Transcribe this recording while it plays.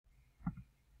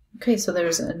Okay, so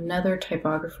there's another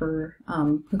typographer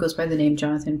who goes by the name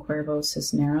Jonathan Cuervo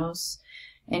Cisneros,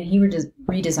 and he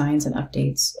redesigns and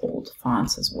updates old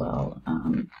fonts as well.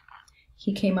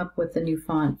 He came up with the new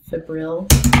font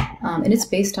Fibril, and it's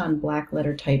based on black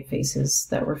letter typefaces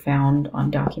that were found on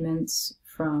documents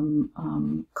from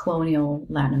colonial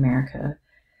Latin America.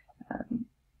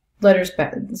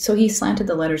 So he slanted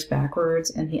the letters backwards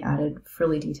and he added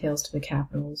frilly details to the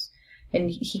capitals,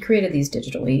 and he created these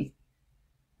digitally.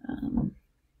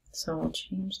 So I'll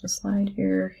change the slide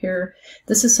here.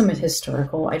 This is some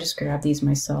historical. I just grabbed these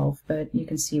myself, but you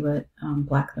can see what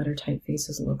black letter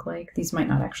typefaces look like. These might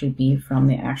not actually be from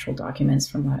the actual documents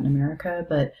from Latin America,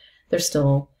 but they're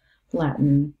still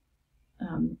Latin.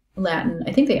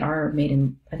 I think they are made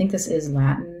in, I think this is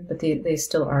Latin, but they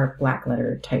still are black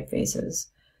letter typefaces.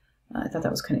 I thought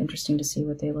that was kind of interesting to see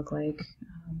what they look like.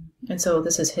 And so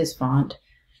this is his font.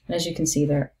 And as you can see,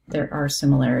 there are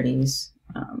similarities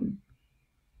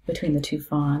between the two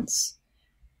fonts.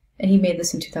 And he made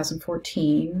this in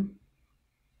 2014.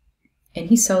 And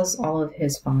he sells all of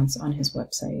his fonts on his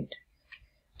website.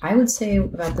 I would say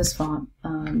about this font,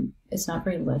 it's not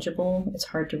very legible. It's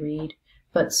hard to read.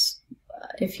 But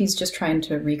if he's just trying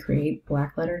to recreate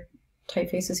black letter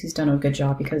typefaces, he's done a good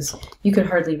job, because you could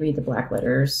hardly read the black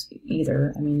letters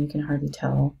either. I mean, you can hardly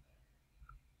tell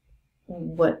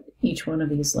what each one of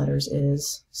these letters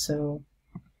is. So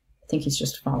I think he's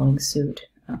just following suit.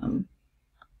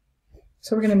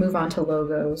 So we're going to move on to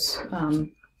logos. A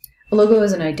logo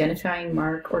is an identifying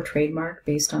mark or trademark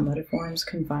based on letter forms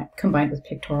combined with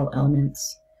pictorial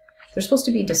elements. They're supposed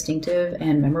to be distinctive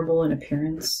and memorable in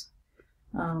appearance.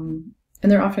 And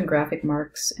they're often graphic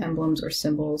marks, emblems, or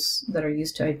symbols that are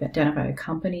used to identify a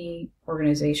company,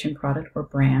 organization, product, or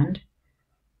brand.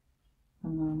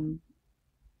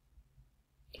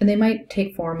 And they might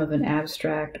take form of an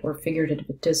abstract or figurative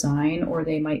design, or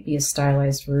they might be a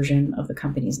stylized version of the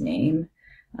company's name.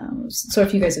 So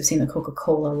if you guys have seen the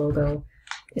Coca-Cola logo,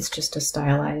 it's just a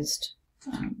stylized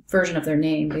version of their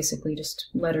name, basically just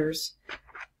letters.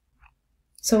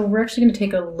 So we're actually going to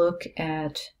take a look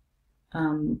at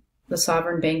the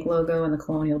Sovereign Bank logo and the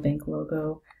Colonial Bank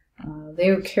logo.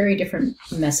 They carry different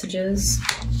messages.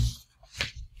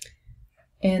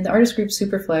 And the artist group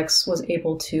Superflex was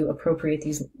able to appropriate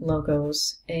these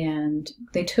logos, and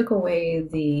they took away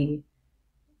the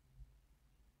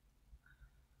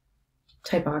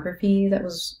typography that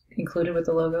was included with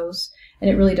the logos, and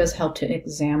it really does help to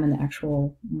examine the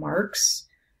actual marks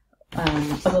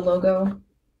of the logo,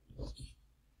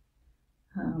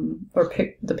 or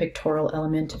the pictorial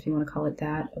element, if you want to call it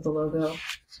that, of the logo.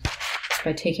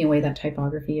 By taking away that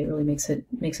typography, it really makes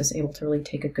us able to really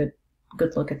take a good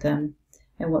look at them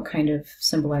and what kind of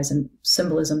symbolism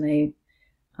they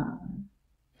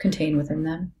contain within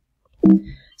them.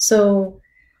 So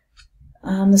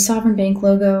the Sovereign Bank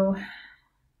logo,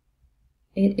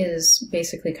 it is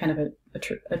basically kind of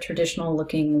a traditional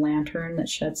looking lantern that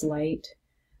sheds light.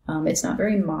 It's not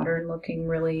very modern looking,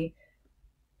 really.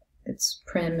 It's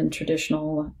prim and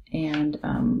traditional, and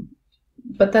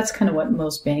but that's kind of what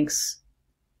most banks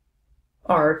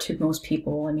are to most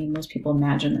people. I mean, most people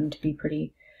imagine them to be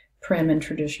pretty prim and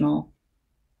traditional.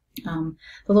 The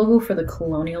logo for the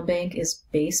Colonial Bank is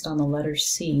based on the letter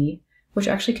C, which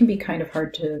actually can be kind of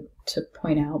hard to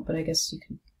point out, but I guess you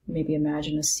can maybe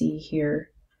imagine a C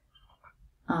here.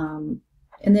 And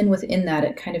then within that,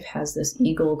 it kind of has this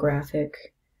eagle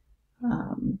graphic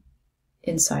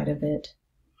inside of it.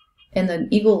 And the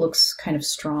eagle looks kind of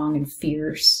strong and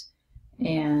fierce,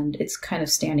 and it's kind of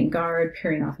standing guard,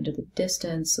 peering off into the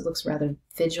distance. It looks rather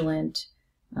vigilant.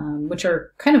 Which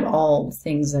are kind of all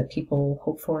things that people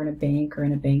hope for in a bank or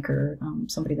in a banker,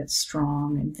 somebody that's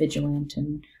strong and vigilant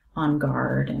and on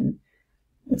guard, and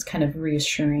it's kind of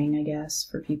reassuring, I guess,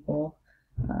 for people.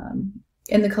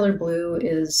 And the color blue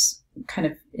is kind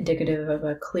of indicative of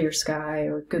a clear sky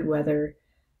or good weather,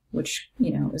 which,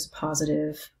 you know, is a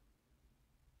positive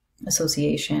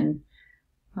association.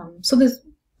 So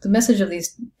the message of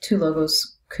these two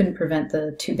logos couldn't prevent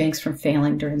the two banks from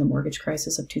failing during the mortgage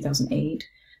crisis of 2008.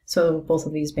 So both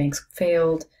of these banks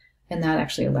failed, and that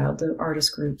actually allowed the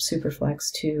artist group Superflex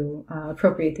to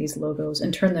appropriate these logos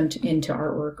and turn them into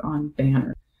artwork on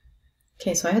banners.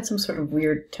 Okay, so I had some sort of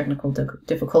weird technical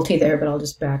difficulty there, but I'll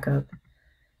just back up.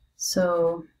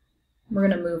 So we're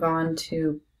going to move on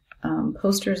to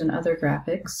posters and other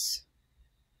graphics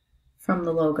from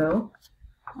the logo.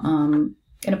 And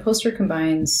a poster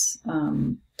combines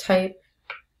type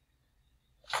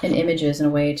and images in a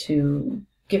way to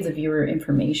give the viewer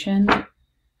information,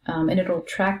 and it'll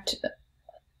attract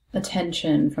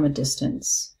attention from a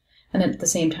distance. And at the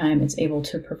same time, it's able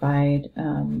to provide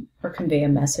or convey a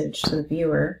message to the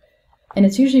viewer. And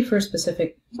it's usually for a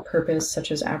specific purpose,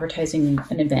 such as advertising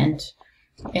an event.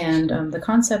 And the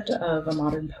concept of a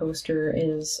modern poster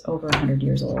is over 100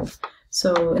 years old.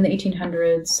 So in the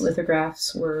 1800s,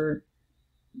 lithographs were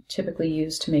typically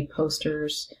used to make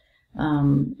posters.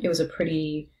 It was a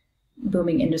pretty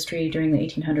booming industry during the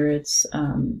 1800s.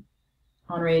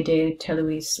 Henri de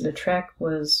Toulouse-Lautrec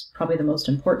was probably the most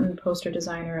important poster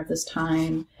designer of this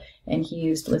time, and he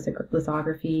used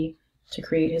lithography to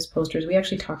create his posters. We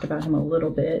actually talked about him a little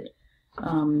bit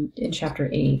in chapter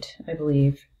 8, I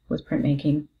believe, with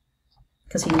printmaking,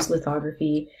 because he used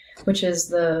lithography, which is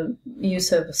the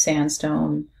use of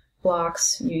sandstone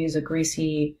blocks. You use a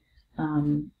greasy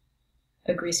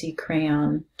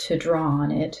crayon to draw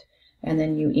on it, and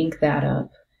then you ink that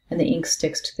up, and the ink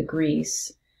sticks to the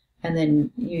grease, and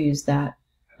then you use that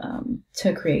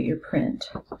to create your print.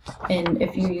 And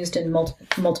if you used in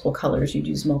multiple colors, you'd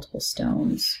use multiple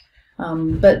stones.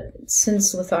 But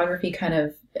since lithography kind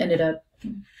of ended up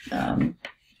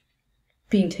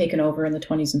being taken over in the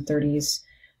 20s and 30s,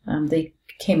 they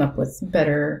came up with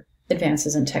better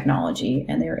advances in technology,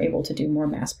 and they were able to do more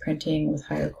mass printing with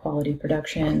higher quality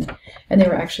production, and they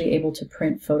were actually able to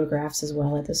print photographs as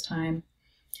well at this time.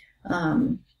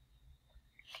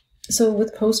 So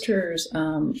with posters,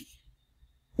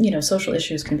 social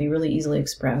issues can be really easily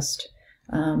expressed.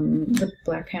 The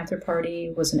Black Panther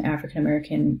Party was an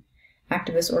African-American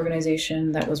activist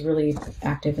organization that was really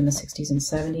active in the 60s and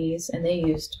 70s, and they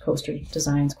used poster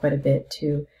designs quite a bit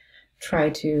to try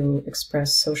to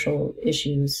express social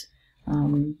issues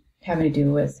having to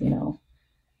do with,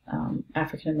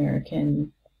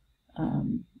 African-American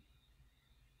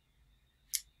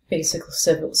basic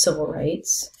civil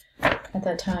rights at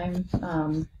that time.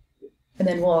 And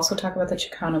then we'll also talk about the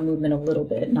Chicano movement a little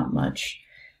bit, not much.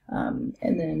 And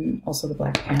then also the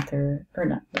Black Panther,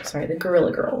 the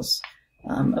Guerrilla Girls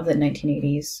of the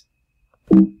 1980s.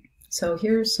 So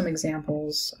here's some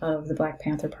examples of the Black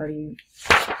Panther Party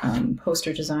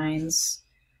poster designs.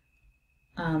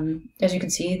 As you can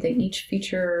see, they each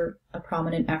feature a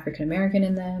prominent African American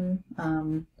in them.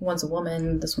 One's a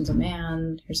woman, this one's a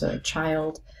man, here's a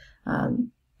child.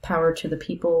 Power to the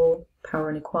people, power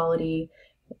and equality,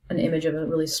 an image of a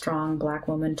really strong Black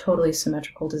woman, totally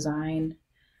symmetrical design.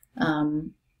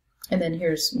 And then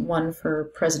here's one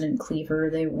for President Cleaver.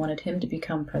 They wanted him to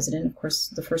become president. Of course,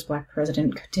 the first Black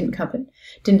president didn't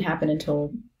happen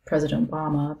until President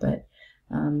Obama, but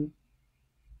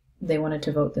they wanted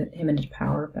to vote him into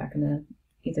power back in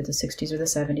either the 60s or the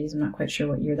 70s. I'm not quite sure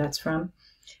what year that's from.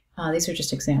 These are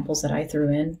just examples that I threw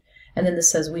in. And then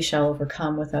this says, "We shall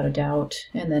overcome without a doubt."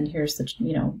 And then here's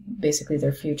basically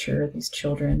their future, these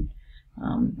children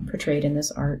portrayed in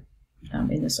this art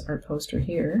poster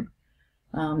here.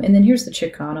 And then here's the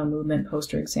Chicano movement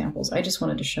poster examples. I just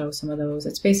wanted to show some of those.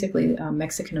 It's basically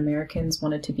Mexican Americans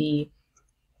wanted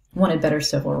better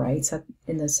civil rights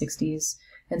in the 60s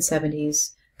and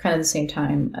 70s, kind of the same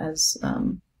time as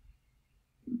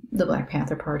the Black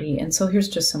Panther Party. And so here's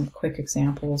just some quick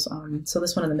examples. So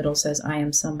this one in the middle says, "I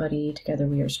am somebody, together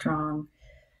we are strong."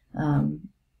 Done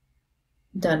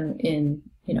in,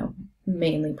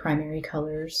 mainly primary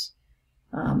colors.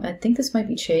 I think this might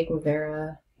be Che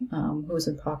Guevara, who was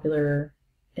popular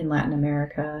in Latin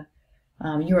America.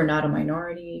 "You are not a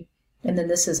minority." And then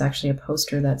this is actually a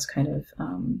poster that's kind of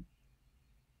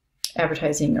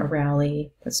advertising a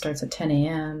rally that starts at 10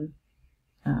 a.m.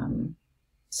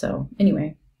 So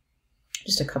anyway,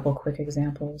 just a couple quick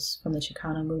examples from the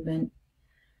Chicano movement.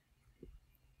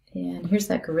 And here's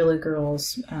that Guerrilla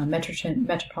Girls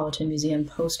Metropolitan Museum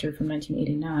poster from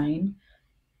 1989.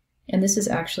 And this is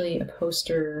actually a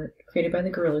poster created by the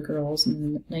Guerrilla Girls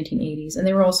in the 1980s. And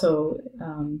they were also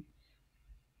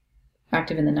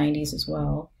active in the 90s as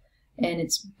well. And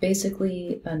it's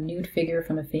basically a nude figure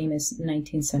from a famous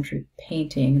 19th century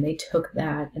painting. And they took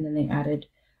that and then they added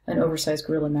an oversized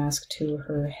gorilla mask to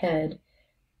her head.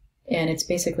 And it's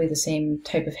basically the same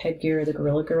type of headgear the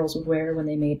Guerrilla Girls would wear when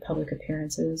they made public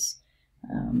appearances.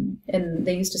 And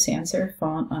they used a sans serif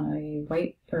font on a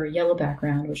white or yellow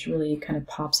background, which really kind of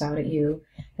pops out at you.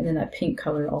 And then that pink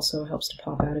color also helps to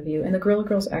pop out of you. And the Guerrilla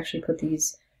Girls actually put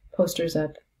these posters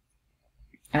up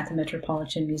at the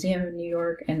Metropolitan Museum in New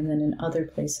York, and then in other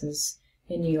places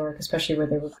in New York, especially where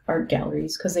there were art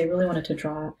galleries, because they really wanted to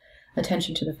draw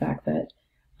attention to the fact that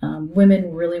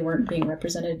women really weren't being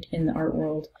represented in the art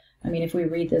world. I mean, if we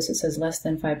read this, it says less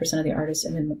than 5% of the artists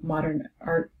in the modern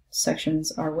art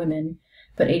sections are women,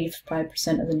 but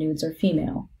 85% of the nudes are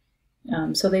female.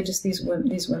 So these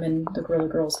women, the Guerrilla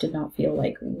Girls, did not feel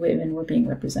like women were being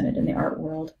represented in the art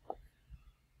world.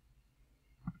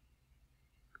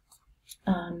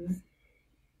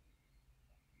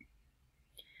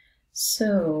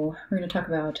 So we're going to talk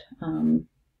about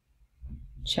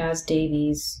Chas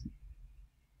Davies,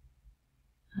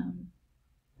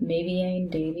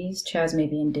 Mavian Davies, Chas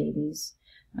Mavian Davies.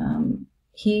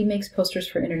 He makes posters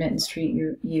for internet and street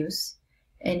use,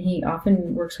 and he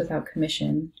often works without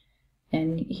commission,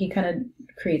 and he kind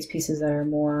of creates pieces that are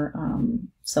more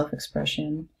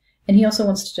self-expression. And he also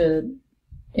wants to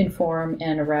inform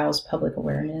and arouse public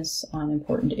awareness on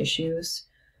important issues.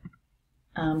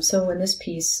 So in this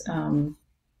piece,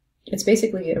 it's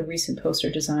basically a recent poster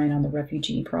design on the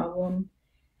refugee problem,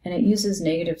 and it uses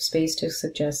negative space to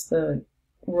suggest the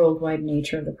worldwide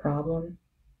nature of the problem.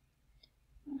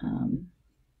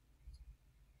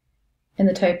 And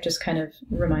the type just kind of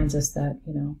reminds us that,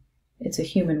 you know, it's a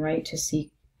human right to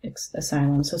seek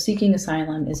asylum. So seeking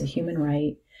asylum is a human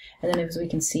right. And then as we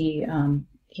can see,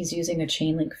 he's using a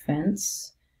chain link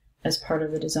fence as part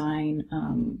of the design,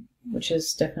 which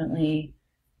is definitely,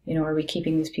 you know, are we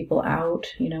keeping these people out?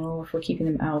 You know, if we're keeping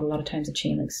them out, a lot of times a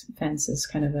chain link fence is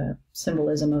kind of a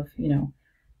symbolism of, you know,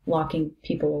 locking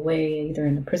people away either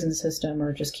in the prison system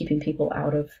or just keeping people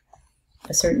out of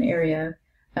a certain area.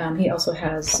 He also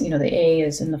has, you know, the A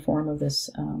is in the form of this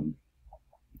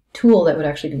tool that would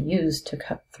actually be used to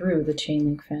cut through the chain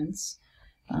link fence.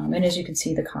 And as you can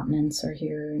see, the continents are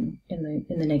here in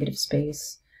the negative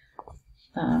space.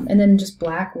 And then just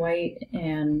black, white,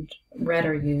 and red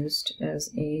are used as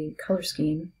a color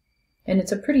scheme. And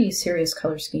it's a pretty serious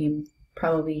color scheme,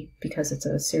 probably because it's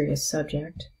a serious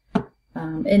subject.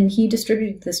 And he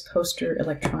distributed this poster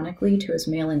electronically to his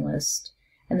mailing list,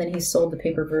 and then he sold the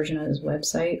paper version on his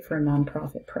website for a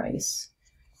non-profit price.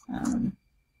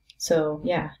 So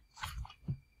yeah,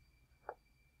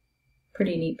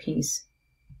 pretty neat piece.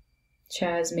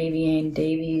 Chas Mavian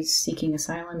Davies, Seeking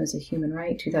Asylum is a Human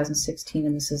Right, 2016,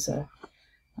 and this is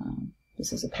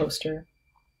a poster.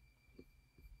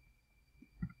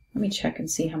 Let me check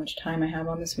and see how much time I have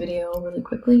on this video really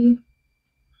quickly.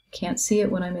 Can't see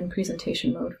it when I'm in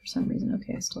presentation mode for some reason.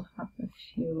 Okay, I still have a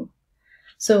few.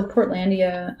 So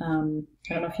Portlandia,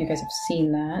 I don't know if you guys have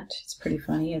seen that. It's pretty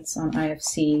funny. It's on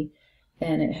IFC,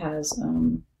 and it has,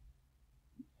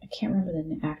 I can't remember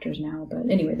the actors now, but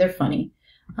anyway, they're funny.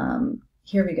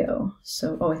 Here we go.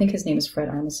 So, oh, I think his name is Fred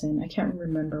Armisen. I can't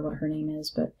remember what her name is,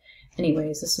 but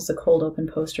anyways, this is the cold open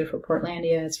poster for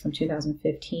Portlandia. It's from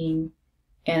 2015,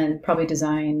 and probably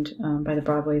designed by the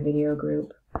Broadway Video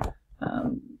Group.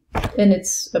 And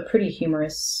it's a pretty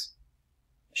humorous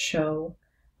show.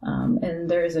 And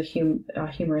there is a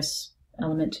humorous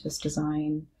element to this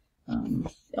design,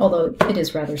 although it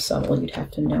is rather subtle. You'd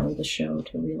have to know the show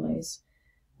to realize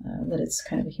that it's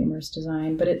kind of a humorous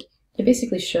design. But it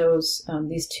basically shows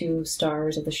these two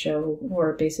stars of the show who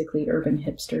are basically urban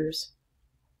hipsters.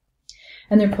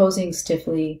 And they're posing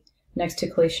stiffly next to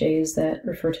cliches that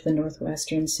refer to the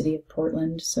northwestern city of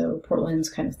Portland. So Portland's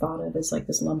kind of thought of as like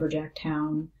this lumberjack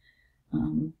town.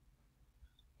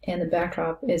 And the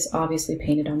backdrop is obviously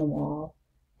painted on the wall,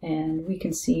 and we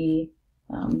can see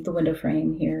the window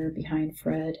frame here behind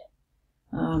Fred.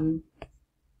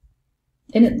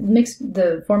 And it makes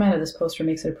the format of this poster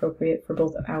makes it appropriate for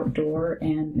both outdoor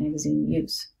and magazine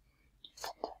use.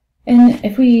 And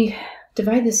if we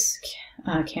divide this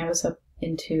canvas up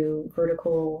into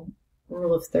vertical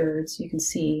rule of thirds, you can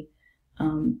see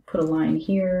put a line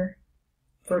here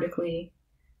vertically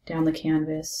down the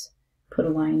canvas, put a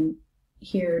line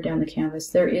here down the canvas.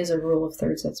 There is a rule of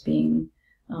thirds that's being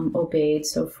obeyed.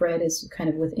 So Fred is kind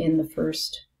of within the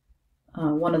first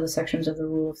one of the sections of the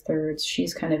rule of thirds.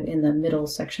 She's kind of in the middle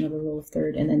section of the rule of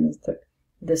third, and then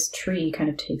this tree kind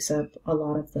of takes up a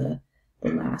lot of the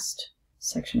last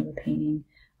section of the painting.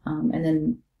 And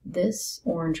then this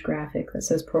orange graphic that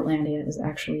says Portlandia is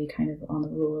actually kind of on the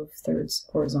rule of thirds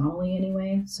horizontally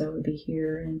anyway. So it would be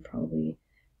here, and probably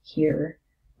here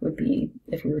would be,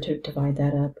 if we were to divide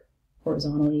that up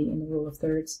horizontally in the rule of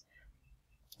thirds.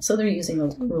 So they're using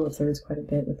the rule of thirds quite a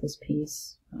bit with this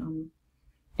piece.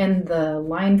 And the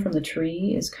line from the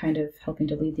tree is kind of helping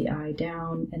to lead the eye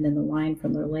down, and then the line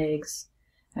from their legs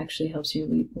actually helps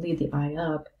you lead the eye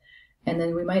up. And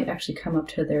then we might actually come up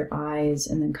to their eyes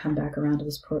and then come back around to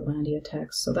this Portlandia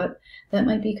text. So that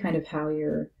might be kind of how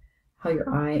your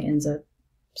eye ends up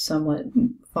somewhat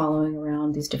following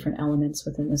around these different elements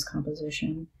within this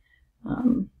composition.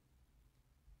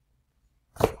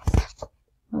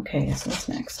 Okay, so what's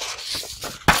next?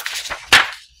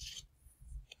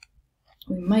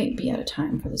 We might be out of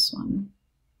time for this one.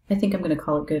 I think I'm going to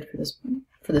call it good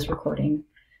for this recording.